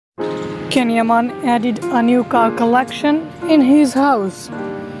Yaman added a new car collection in his house.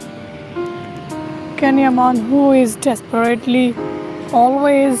 Yaman, who is desperately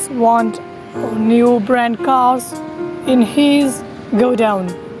always want new brand cars in his godown.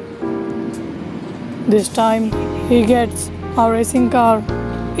 This time he gets a racing car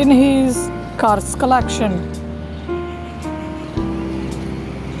in his cars collection.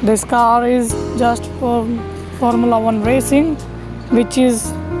 This car is just for Formula One racing, which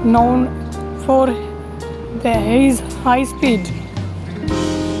is known for his high speed.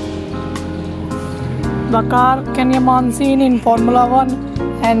 The car Yaman seen in Formula One,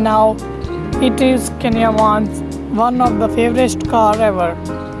 and now it is Yaman's one of the favorite car ever.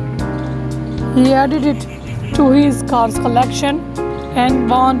 He added it to his cars collection and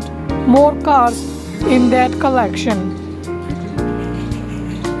want more cars in that collection.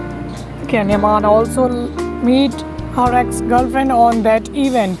 Yaman also meet her ex-girlfriend on that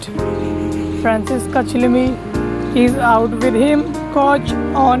event. Francisca Chilimi is out with him, coach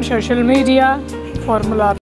on social media. Formula